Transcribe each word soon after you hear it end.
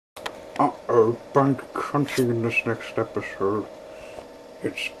Uh-oh, bank crunching in this next episode.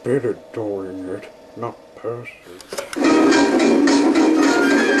 It's Billy doing it, not Percy.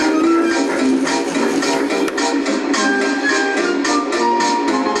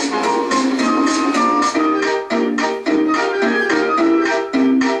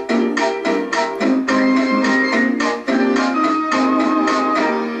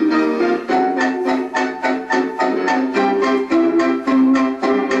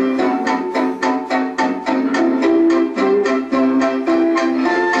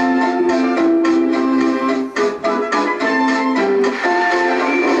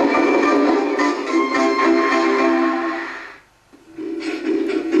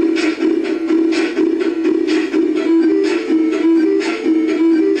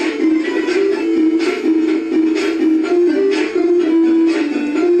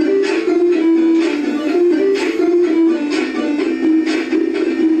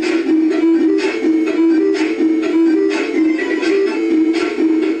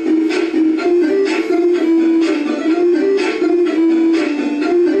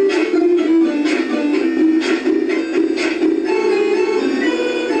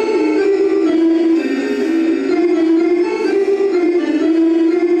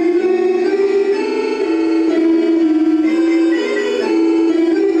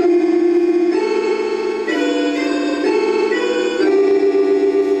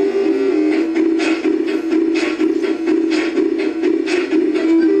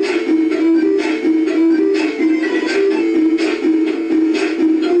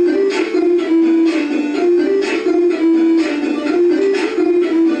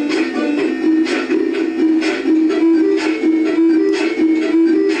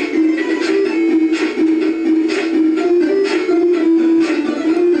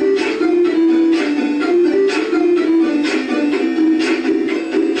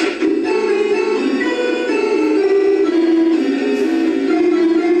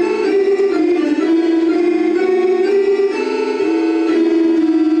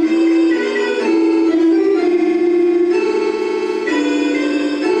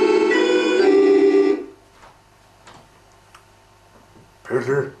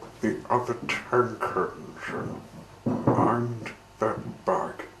 Billy, the other 10 curtains and mind that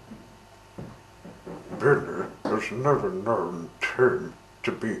bag. Billy has never known Tim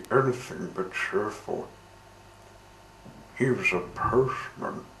to be anything but cheerful. He was a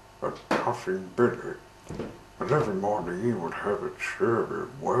postman at Puffing Billy, and every morning he would have a cheery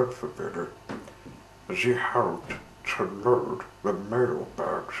word for Billy as he helped to load the mail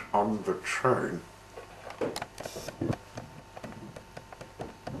bags on the train.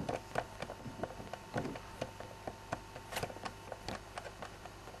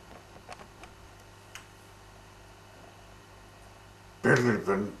 Billy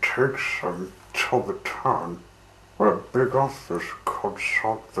then takes them to the town where a big office could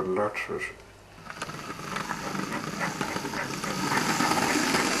sort the letters.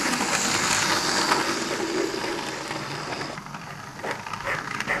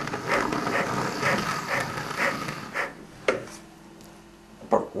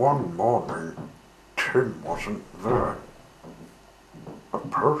 But one morning, Tim wasn't there. A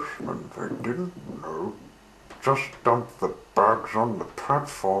postman they didn't know just dumped the bags on the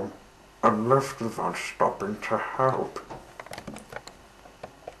platform and left without stopping to help.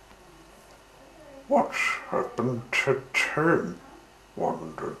 What's happened to Tim?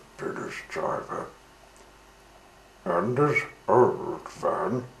 Wondered Billy's driver. And his old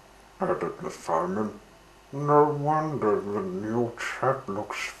van, added the fireman. No wonder the new chap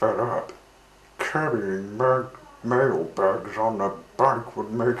looks fed up. Carrying mail bags on a bike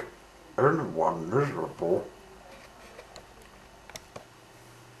would make anyone miserable.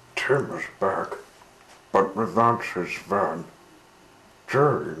 Tim is back, but without his van.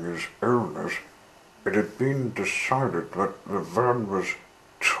 During his illness, it had been decided that the van was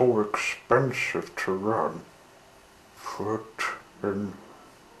too expensive to run. For Tim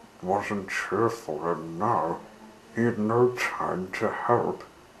wasn't cheerful, and now he had no time to help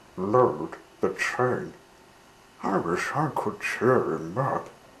load the train. I wish I could cheer him up,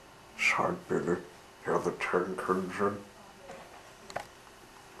 sighed Billy, the other 10 in.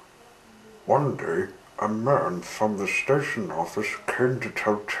 One day, a man from the station office came to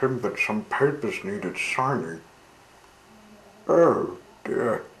tell Tim that some papers needed signing. Oh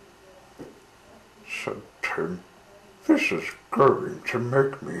dear, said Tim. This is going to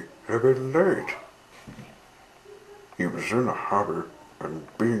make me very late. He was in a hurry and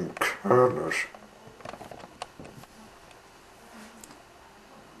being careless.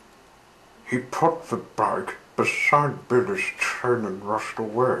 He put the bike beside Billy's train and rushed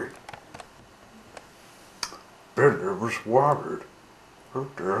away. Billy was worried. Oh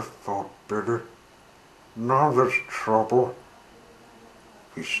dear, thought Billy. Now there's trouble.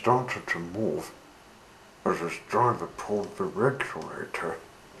 He started to move as his driver pulled the regulator.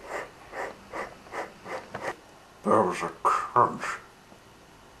 There was a crunch.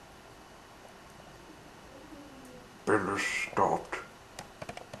 Billy stopped.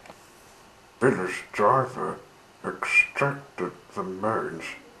 Billy's driver extracted the remains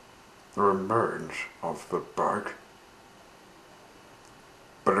of the bag,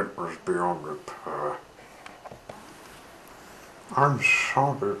 but it was beyond repair. I'm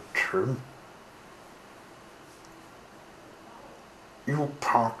sorry, Tim. You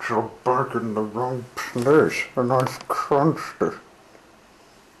parked your bag in the wrong place and I've crunched it.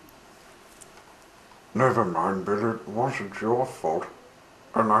 Never mind, Billy, it wasn't your fault,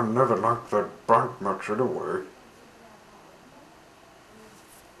 and I never liked that bag much anyway.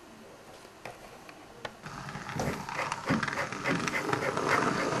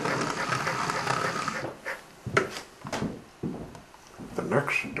 The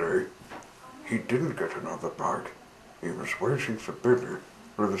next day, he didn't get another bag. He was waiting for Billy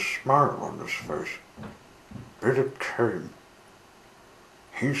with a smile on his face. Billy came.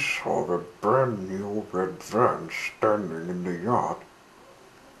 He saw the brand new red van standing in the yard.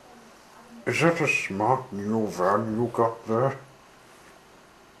 Is that a smart new van you got there?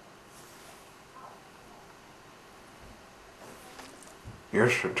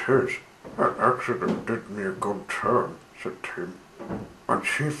 Yes, it is. That accident did me a good turn, said Tim. My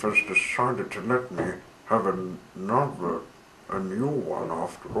chief has decided to let me have a new one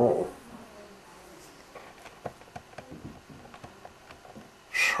after all.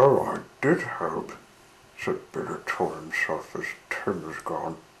 So I did help, said Billy to himself as Tim was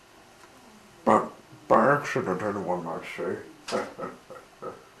gone. But by accident, anyone might say.